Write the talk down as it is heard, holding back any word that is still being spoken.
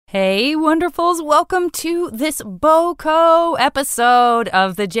Hey, wonderfuls. Welcome to this BOCO episode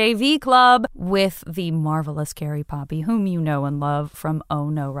of the JV Club with the marvelous Carrie Poppy, whom you know and love from Oh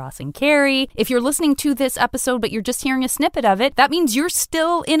No, Ross and Carrie. If you're listening to this episode, but you're just hearing a snippet of it, that means you're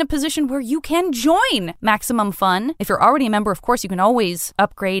still in a position where you can join Maximum Fun. If you're already a member, of course, you can always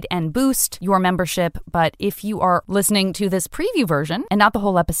upgrade and boost your membership. But if you are listening to this preview version and not the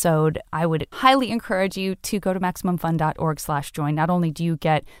whole episode, I would highly encourage you to go to MaximumFun.org/join. Not only do you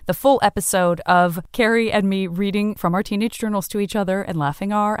get the full episode of Carrie and me reading from our teenage journals to each other and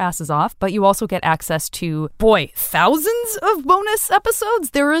laughing our asses off, but you also get access to, thousands of bonus episodes.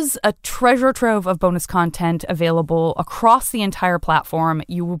 There is a treasure trove of bonus content available across the entire platform.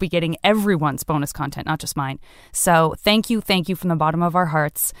 You will be getting everyone's bonus content, not just mine. So thank you from the bottom of our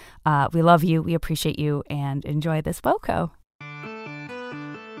hearts. We love you, we appreciate you, and enjoy this BOCO.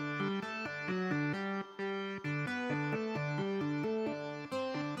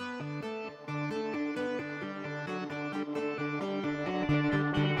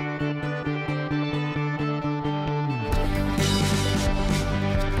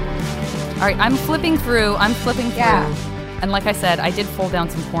 All right, I'm flipping through. Yeah. And like I said, I did fold down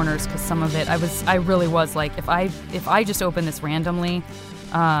some corners because some of it, I really was like, if I just open this randomly,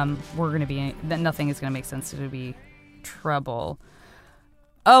 nothing is gonna make sense. It'll be trouble.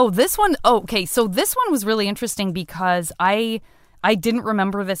 Oh, this one. Okay, so this one was really interesting because I didn't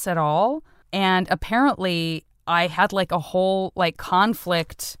remember this at all, and apparently I had like a whole like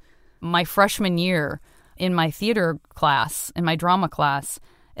conflict my freshman year in my theater class, in my drama class.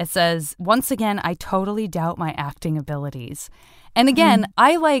 It says, once again, I totally doubt my acting abilities. And again,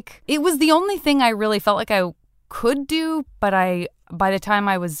 it was the only thing I really felt like I could do. But by the time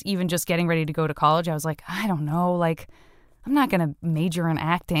I was even just getting ready to go to college, I was like, I don't know, like, I'm not going to major in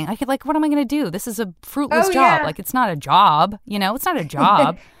acting. What am I going to do? This is a fruitless job. Yeah. Like, it's not a job, it's not a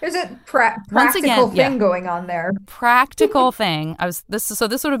job. There's a practical thing going on there. Practical thing. This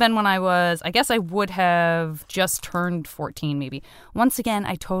would have been when I would have just turned 14 maybe. Once again,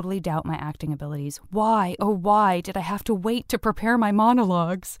 I totally doubt my acting abilities. Why, oh why did I have to wait to prepare my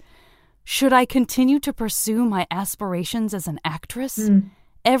monologues? Should I continue to pursue my aspirations as an actress?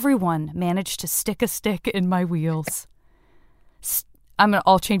 Everyone managed to stick a stick in my wheels.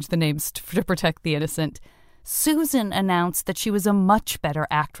 I'll change the names to protect the innocent. Susan announced that she was a much better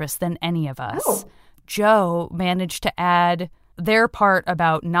actress than any of us. Oh. Joe managed to add their part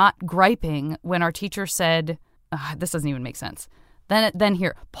about not griping when our teacher said, this doesn't even make sense. Then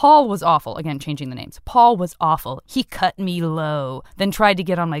here, Paul was awful. Again, changing the names. Paul was awful. He cut me low, then tried to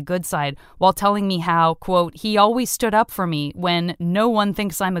get on my good side while telling me how, quote, he always stood up for me when no one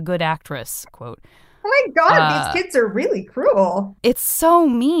thinks I'm a good actress, quote. Oh my God, these kids are really cruel. It's so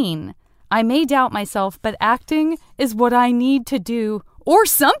mean. I may doubt myself, but acting is what I need to do, or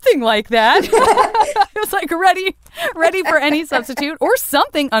something like that. I was like, ready for any substitute, or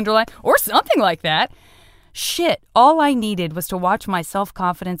something underlined, or something like that. Shit, all I needed was to watch my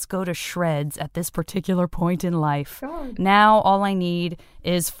self-confidence go to shreds at this particular point in life. God. Now all I need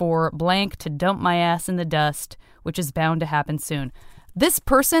is for blank to dump my ass in the dust, which is bound to happen soon. This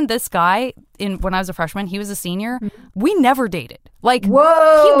guy, when I was a freshman, he was a senior. We never dated. Like,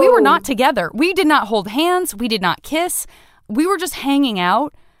 whoa, we were not together. We did not hold hands. We did not kiss. We were just hanging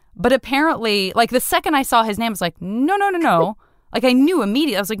out. But apparently, like, the second I saw his name, I was like, no. Like, I knew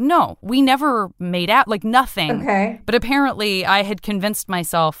immediately. I was like, no, we never made out. Like, nothing. Okay. But apparently, I had convinced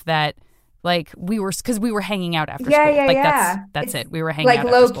myself that, like, because we were hanging out after school. Yeah. Like, that's it. We were hanging out after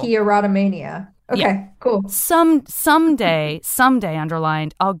school. Like low-key erotomania. Okay, yeah. Cool. Someday,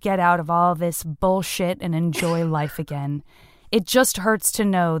 underlined, I'll get out of all this bullshit and enjoy life again. It just hurts to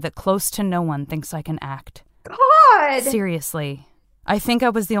know that close to no one thinks I can act. God! Seriously. I think I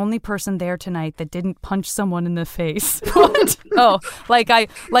was the only person there tonight that didn't punch someone in the face. What?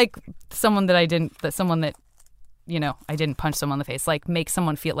 Someone that I didn't punch someone in the face. Like, make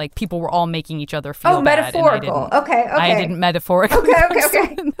someone feel like people were all making each other feel bad. Metaphorical. Okay. I didn't metaphorically punch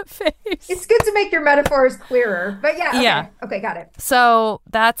someone in the face. It's good to make your metaphors clearer. But yeah, okay. Yeah. Okay, got it. So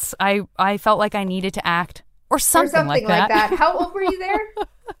that's, I felt like I needed to act or something like that. How old were you there?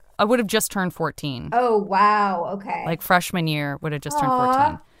 I would have just turned 14. Oh, wow. Okay. Like freshman year, would have just turned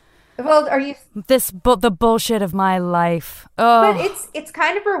 14. Well, are you... the bullshit of my life. Oh. But it's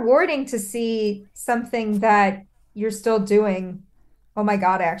kind of rewarding to see something that you're still doing. Oh my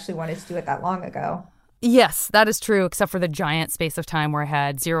God, I actually wanted to do it that long ago. Yes, that is true, except for the giant space of time where I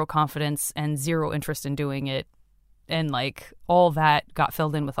had zero confidence and zero interest in doing it. And like all that got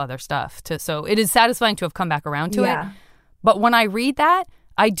filled in with other stuff. So it is satisfying to have come back around to it. But when I read that,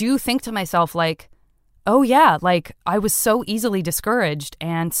 I do think to myself, like, Oh, yeah. Like, I was so easily discouraged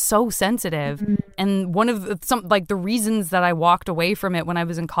and so sensitive. Mm-hmm. And one of the reasons that I walked away from it when I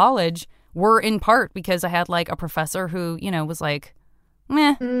was in college were in part because I had like a professor who, was like,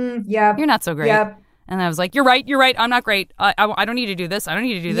 meh, yep. You're not so great. Yep. And I was like, you're right. I'm not great. I don't need to do this. I don't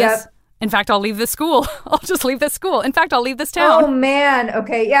need to do this. Yep. In fact, I'll leave this school. I'll just leave this school. In fact, I'll leave this town. Oh, man.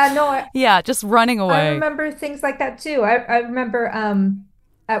 Okay. Yeah, no. Yeah, just running away. I remember things like that, too. I remember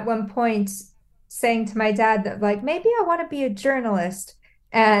at one point saying to my dad that, like, maybe I want to be a journalist.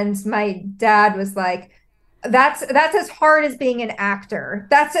 And my dad was like, that's as hard as being an actor.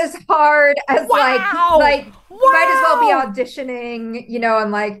 That's as hard as like you might as well be auditioning,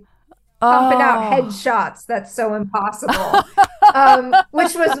 and like pumping out headshots. That's so impossible.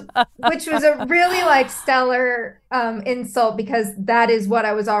 Which was a really like stellar insult because that is what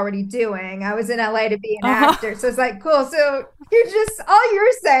I was already doing. I was in LA to be an actor. So it's like, cool. So all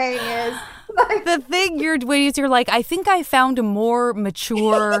you're saying is like the thing you're doing is you're like, I think I found a more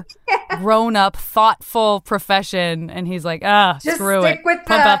mature, grown up, thoughtful profession. And he's like, just screw stick it. With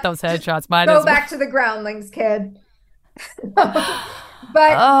Pump out those headshots. Go back to the groundlings, kid.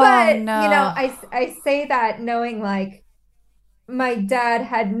 But no. I say that knowing like my dad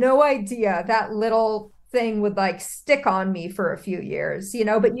had no idea that little thing would like stick on me for a few years,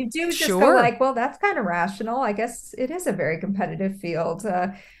 but you do just go like, well, that's kind of rational. I guess it is a very competitive field.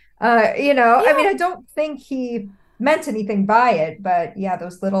 I mean, I don't think he meant anything by it, but yeah,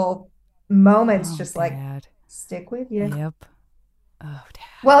 those little moments just like stick with you. Yep. Oh, Dad.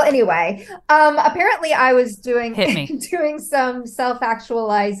 Well, anyway, apparently I was doing some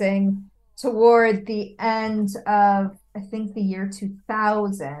self-actualizing toward the end of, I think, the year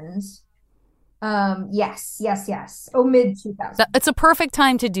 2000. Yes. Oh, mid-2000. It's a perfect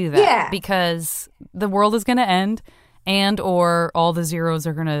time to do that. Yeah. Because the world is going to end or all the zeros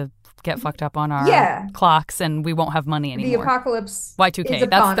are going to get fucked up on our clocks and we won't have money anymore. The apocalypse Y2K. is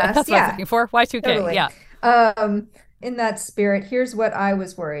upon us. That's what I was looking for. Y2K. Totally. Yeah. In that spirit, here's what I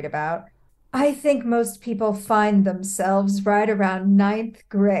was worried about. I think most people find themselves right around 9th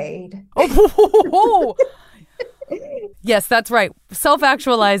grade. Oh. Yes, that's right.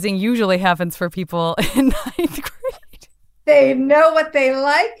 Self-actualizing usually happens for people in 9th grade. They know what they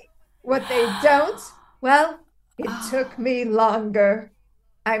like, what they don't. Well, it took me longer.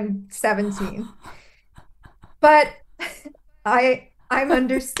 I'm 17. But I'm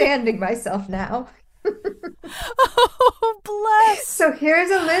understanding myself now. Oh, bless. So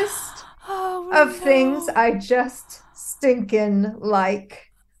here's a list of things I just stinkin'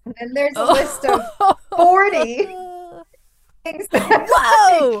 like. And then there's a list of 40 things that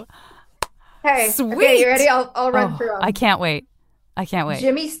Whoa! Hey, sweet. Okay, you ready? I'll run through them. I can't wait.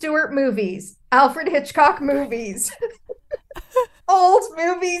 Jimmy Stewart movies, Alfred Hitchcock movies, old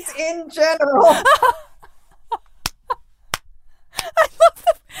movies in general.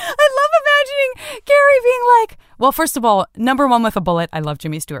 I love imagining Carrie being like, well, first of all, number one with a bullet, I love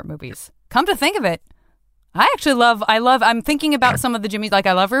Jimmy Stewart movies. Come to think of it, I'm thinking about some of the Jimmys, like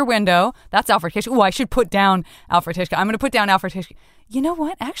I love Rear Window. That's Alfred Hitchcock. Oh, I should put down Alfred Hitchcock. I'm going to put down Alfred Hitchcock. You know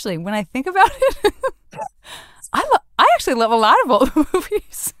what? Actually, when I think about it, I actually love a lot of old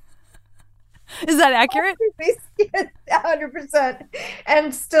movies. Is that accurate? 100%.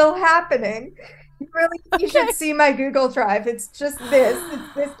 And still happening. You should see my Google Drive. It's just this.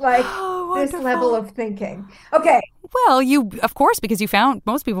 It's this this level of thinking. Okay. Well, of course, because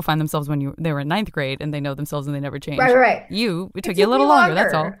most people find themselves when they were in 9th grade and they know themselves and they never change. Right. It took you a little longer.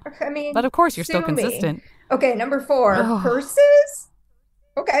 That's all. I mean, but of course, you're still consistent. Me. Okay, number 4, purses.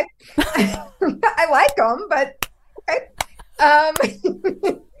 Okay. I like them, but okay.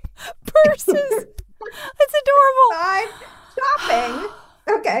 Purses. It's adorable. 5, shopping.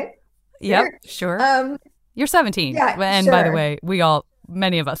 Okay. Yep, sure. You're 17. Yeah, and sure. By the way,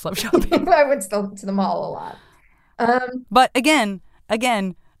 many of us love shopping. I went to the mall a lot. But again,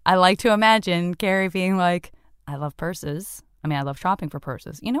 I like to imagine Carrie being like, I love purses. I mean, I love shopping for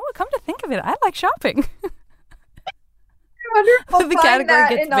purses. You know what? Come to think of it, I like shopping. I wonder if we'll the find category that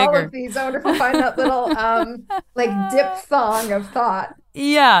gets in bigger. all of these. I wonder if we'll find that little diphthong of thought.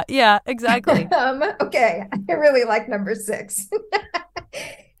 Yeah, exactly. Okay, I really like number 6.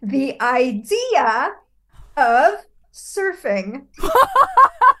 The idea of surfing.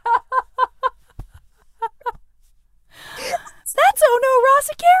 That's Oh No, Ross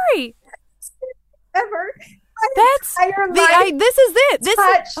and Carrie. Ever. That's this is it. This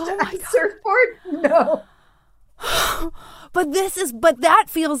touched is a surfboard? No. But that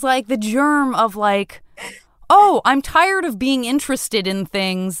feels like the germ of like, oh, I'm tired of being interested in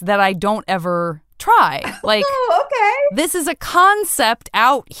things that I don't ever try. Like, oh, okay. This is a concept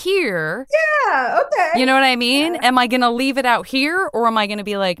out here. Yeah, okay. You know what I mean? Yeah. Am I going to leave it out here, or am I going to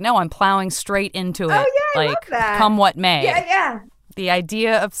be like, no, I'm plowing straight into it? Oh, yeah, I like, love that. Come what may. Yeah. The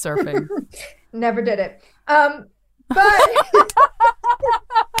idea of surfing. Never did it. But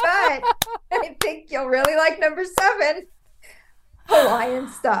I think you'll really like number 7, Hawaiian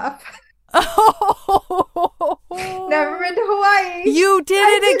stuff. Oh, Never been to Hawaii. You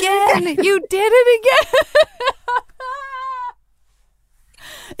did it again. You did it again.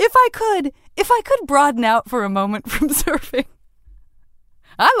 If I could broaden out for a moment from surfing,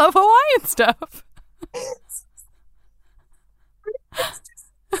 I love Hawaiian stuff.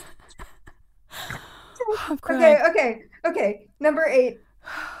 Okay. Number 8,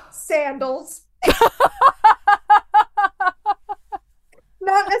 sandals.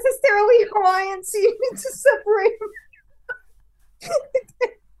 Not necessarily Hawaiian, so you need to separate them.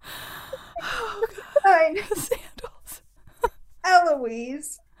 Fine. Sandals.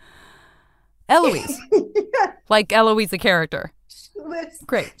 Eloise. Eloise. Yeah. Like Eloise the character.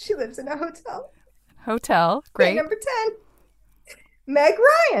 Great. She lives in a hotel. Hotel. Great. Okay, number 10. Meg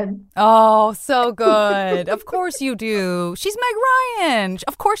Ryan. Oh, so good. Of course you do. She's Meg Ryan.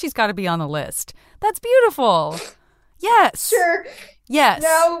 Of course she's got to be on the list. That's beautiful. Yes. Sure. Yes.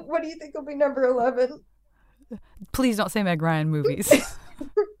 Now, what do you think will be number 11? Please don't say Meg Ryan movies.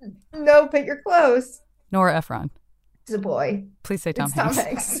 No, but you're close. Nora Ephron. It's a boy. Please say Tom It's Hanks. Tom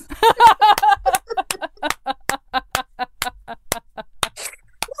Hanks.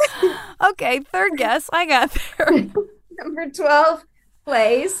 Okay, third guess. I got there. Number 12,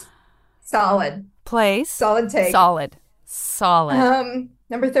 plays. Solid. Place. Solid take. Solid.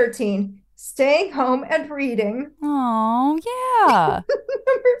 Number 13, staying home and reading. Oh, yeah.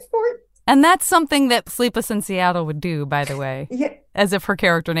 Number 14. And that's something that Sleepless in Seattle would do, by the way. Yeah. As if her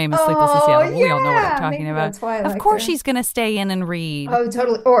character name is Sleepless in Seattle. We all know what I'm talking Maybe about. That's why I of like course her. she's going to stay in and read. Oh,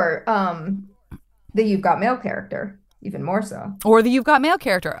 totally. Or the You've Got Mail character, even more so. Or the You've Got Mail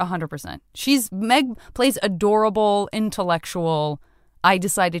character, 100%. Meg plays adorable, intellectual, I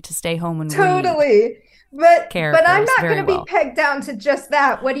decided to stay home and read. Totally. But I'm not going to well. be pegged down to just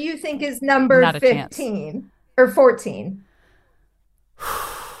that. What do you think is number 15 or 14?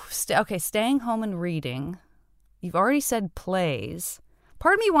 Okay, staying home and reading. You've already said plays.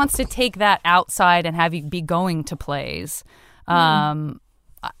 Part of me wants to take that outside and have you be going to plays. I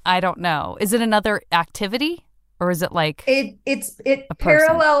don't know. Is it another activity, or is it like it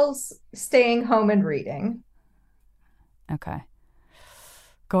parallels staying home and reading? Okay.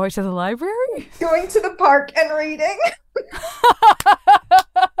 Going to the library? Going to the park and reading.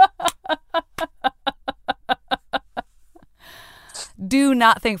 Do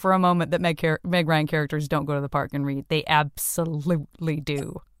not think for a moment that Meg Ryan characters don't go to the park and read. They absolutely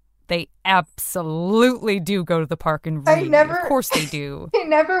do. They absolutely do go to the park and read. Of course they do. I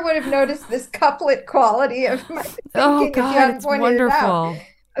never would have noticed this couplet quality of my thinking. Oh, God, it's wonderful.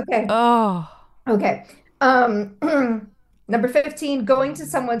 Okay. Oh. Okay. Number 15, going to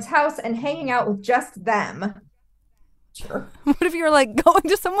someone's house and hanging out with just them. Sure. What if you're like going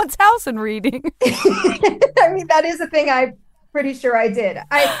to someone's house and reading? I mean, that is a thing I'm pretty sure I did.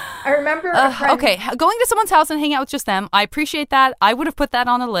 I remember a friend... Okay, going to someone's house and hanging out with just them. I appreciate that. I would have put that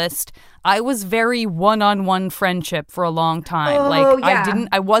on a list. I was very one-on-one friendship for a long time.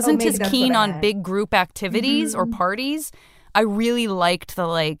 I wasn't as keen on big group activities or parties. I really liked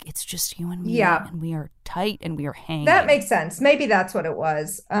the it's just you and me and we are tight and we are hanging. That makes sense. Maybe that's what it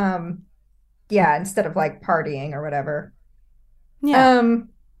was. Instead of partying or whatever. Yeah.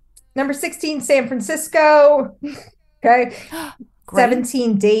 Number 16, San Francisco. Okay.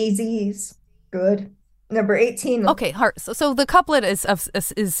 17, Daisies. Good. Number 18. Okay, so the couplet is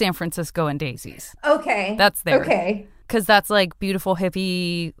San Francisco and Daisies. Okay. That's there. Okay. Because that's beautiful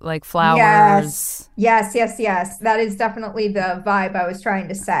hippie, flowers. Yes. That is definitely the vibe I was trying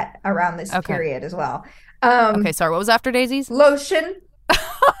to set around this period as well. Okay, sorry. What was after Daisies? Lotion.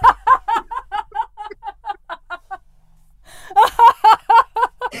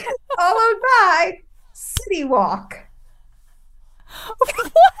 Followed by City Walk.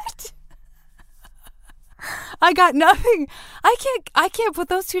 What? I got nothing. I can't put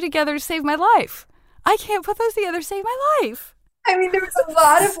those two together to save my life. I can't put those together to save my life. I mean, there was a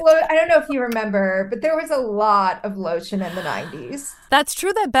lot of I don't know if you remember, but there was a lot of lotion in the 90s. That's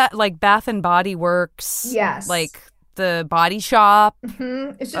true that Bath and Body Works. Yes. The Body Shop.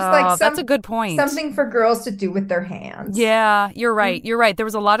 Mm-hmm. It's just that's a good point. Something for girls to do with their hands. Yeah, you're right. Mm-hmm. You're right. There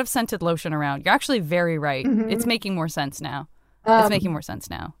was a lot of scented lotion around. You're actually very right. Mm-hmm. It's making more sense now.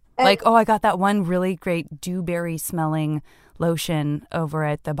 Like, oh, I got that one really great dewberry smelling lotion over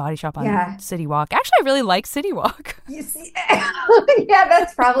at the body shop on City Walk. Actually, I really like City Walk. You see, yeah,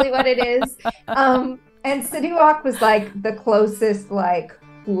 that's probably what it is. And City Walk was like the closest like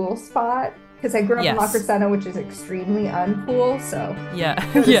pool spot because I grew up in La Crescenta, which is extremely uncool. So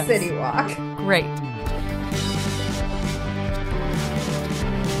go to City Walk. Great.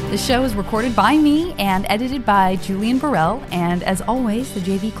 The show is recorded by me and edited by Julian Burrell. And as always, the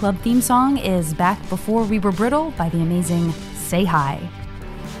JV Club theme song is Back Before We Were Brittle by the amazing Say Hi.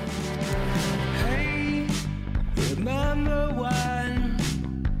 Hey, remember when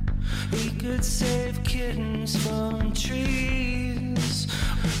we could save kittens from trees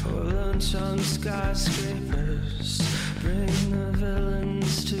or lunch on skyscrapers, bring the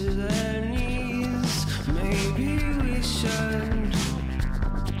villains to their knees? Maybe we should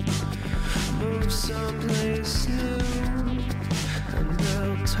move someplace new and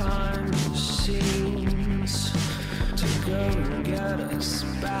build time machines to go and get us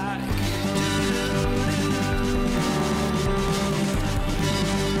back.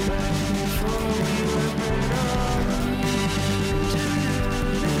 Back before we were brittle.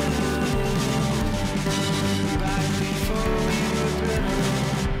 Back before we were brittle.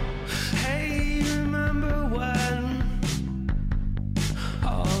 Hey, remember when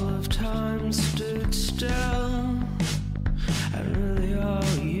all of time stood still, and really all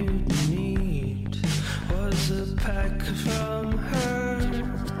you need was a peck from her?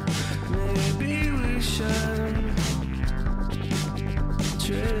 Maybe we should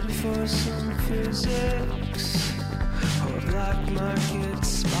trade for some physics or black market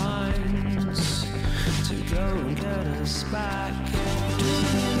spines to go and get us back.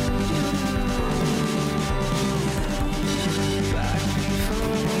 Back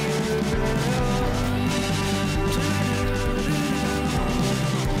before we were brittle.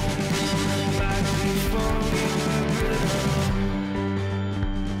 Back before we were brittle.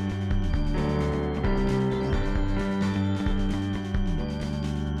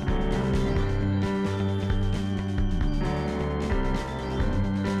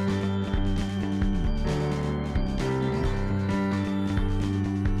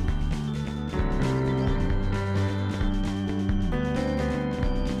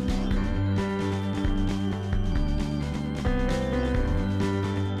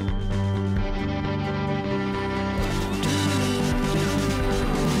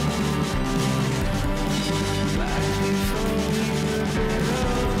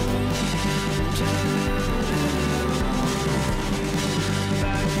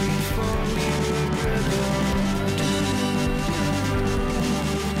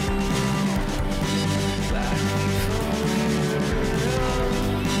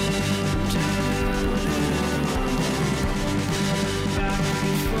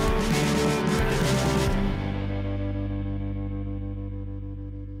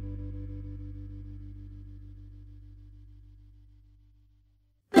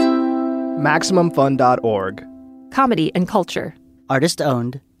 MaximumFun.org. Comedy and culture. Artist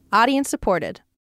owned. Audience supported.